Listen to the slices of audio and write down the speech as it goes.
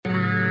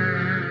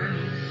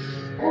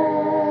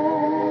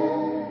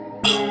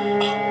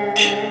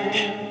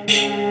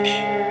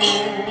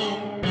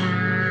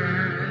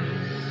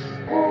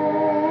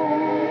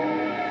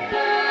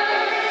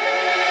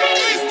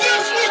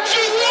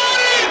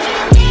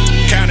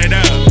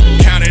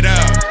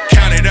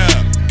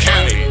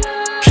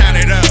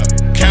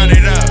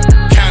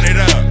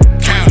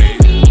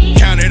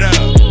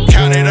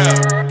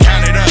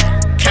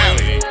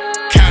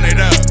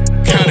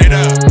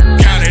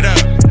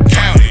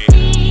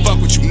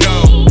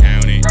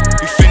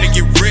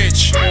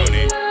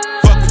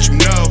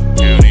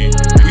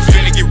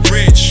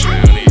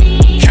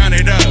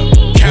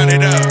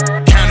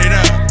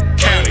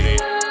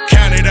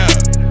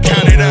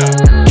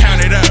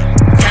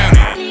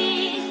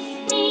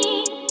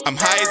I'm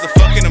high as a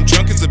fuck and I'm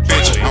drunk as a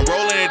bitch. I'm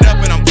rolling it up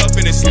and I'm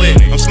puffing it slit.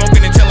 I'm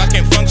smoking until I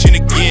can't function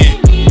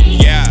again.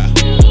 Yeah,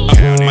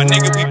 my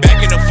nigga, we back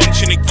in the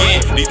function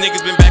again. These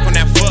niggas been back on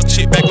that fuck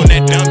shit, back on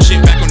that dumb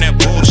shit, back on that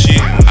bullshit.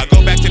 I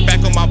go back to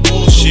back on my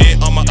bullshit.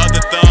 On my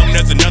other thumb,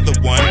 there's another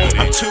one.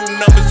 I'm 2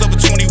 numbers over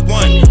 21.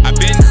 I've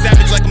been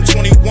savage like I'm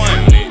 21.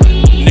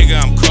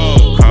 Nigga, I'm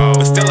cold,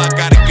 but still I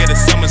gotta get a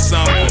summer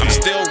sun. I'm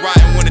still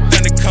riding when the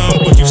thunder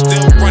come, but you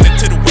still running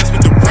to the west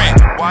with the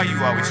rent. Why you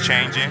always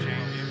changing?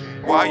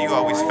 Why you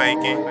always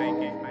faking?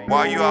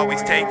 Why you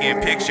always taking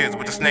pictures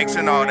with the snakes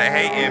and all the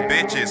hating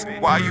bitches?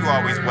 Why you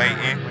always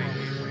waiting?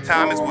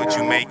 Time is what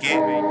you make it.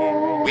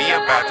 We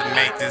about to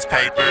make this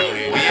paper.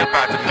 We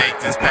about to make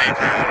this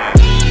paper.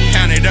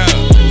 Count it up,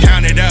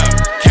 count it up,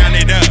 count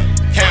it up,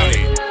 count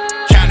it.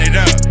 Count it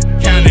up,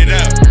 count it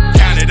up,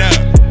 count it up,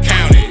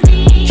 count it.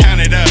 Count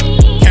it up,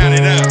 count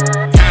it up,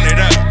 count it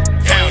up,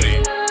 count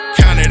it.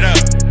 Count it up,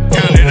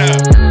 count it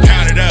up,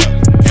 count it up,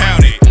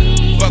 count it.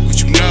 Fuck what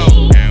you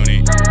know, count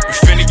it. We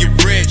finna get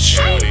rich,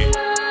 count it.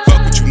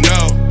 Fuck what you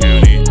know,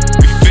 count it.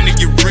 We finna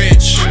get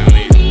rich, count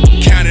it.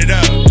 Count it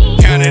up,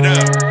 count it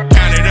up,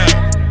 count it up,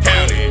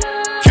 count it.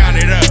 Count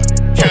it up,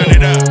 count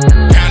it up,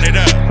 count it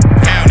up,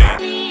 count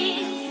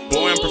it.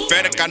 Boy, I'm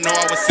prophetic, I know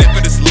I was sent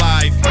for this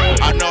life.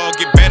 I know I'll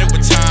get better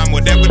with time,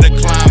 whatever the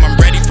climb, I'm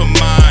ready for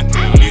mine.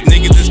 These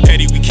niggas is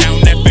petty, we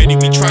counting that fetty,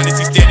 we trying to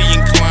see steady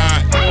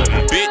incline.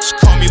 Bitch,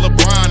 call me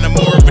LeBron, I'm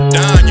more of a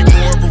Don, you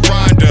more of a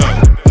Rondo.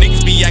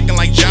 Niggas be acting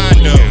like John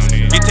Doe's,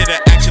 get to the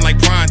action like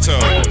pronto.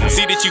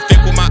 See that you fit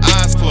with my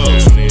eyes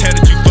closed, tell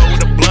that you flow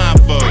with a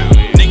blindfold.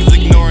 Niggas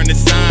ignoring the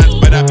signs,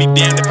 but I be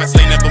damned if I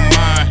say never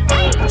mind.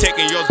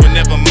 Taking yours but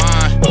never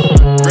mine,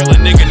 real a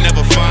nigga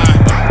never find.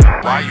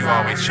 Why you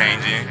always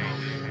changing?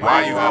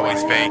 Why you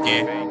always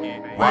faking?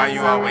 Why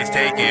you always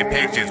taking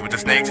pictures with the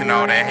snakes and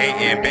all that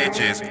hating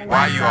bitches?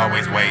 Why you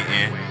always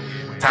waiting?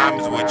 Time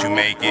is what you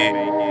make it.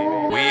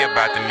 We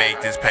about to make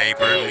this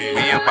paper.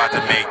 We about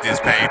to make this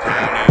paper.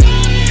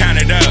 Count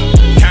it up,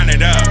 count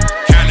it up,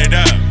 count it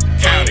up,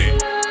 count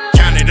it.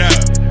 Count it up,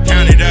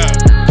 count it up,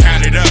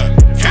 count it up,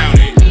 count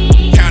it.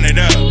 Count it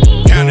up,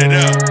 count it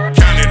up,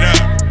 count it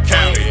up,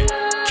 count it.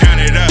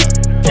 Count it up,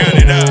 count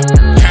it up,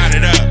 count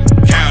it up,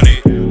 count it.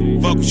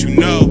 Fuck what you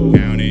know,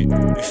 count it.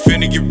 We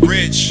finna get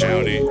rich,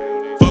 count it.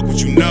 Fuck what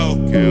you know,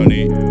 count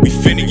it. We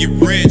finna get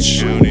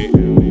rich, count it.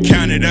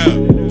 Count it up,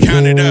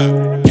 count it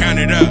up, count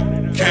it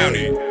up, count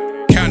it.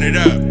 Count it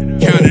up,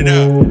 count it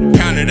up,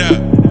 count it up,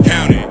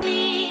 count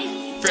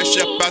it. Fresh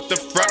up out the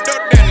front door,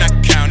 then I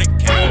count it,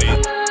 count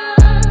it.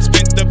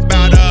 Spent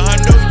about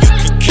 100, you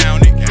can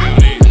count it,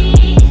 count it.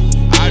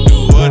 I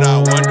do what I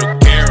want, don't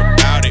care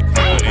about it,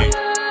 count it.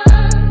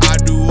 I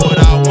do what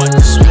I want,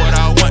 this is what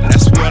I want,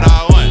 that's what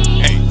I want.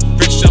 Hey,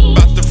 fresh up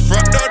out the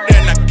front door,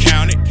 then I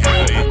count it,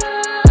 count it.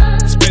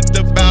 Spent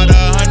about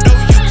 100,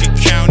 you can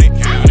count it,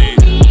 count it.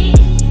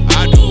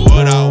 I do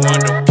what I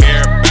want, don't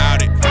care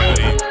about it, count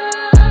it.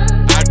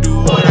 I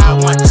do what I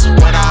want, this is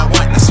what I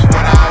want, this is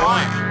what I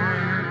want.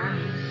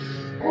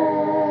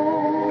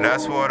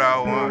 That's what I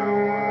want.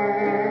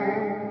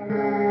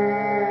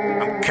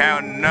 I'm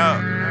counting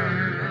up.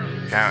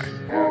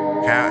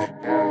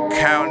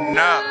 Counting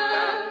up.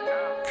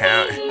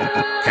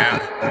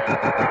 Count.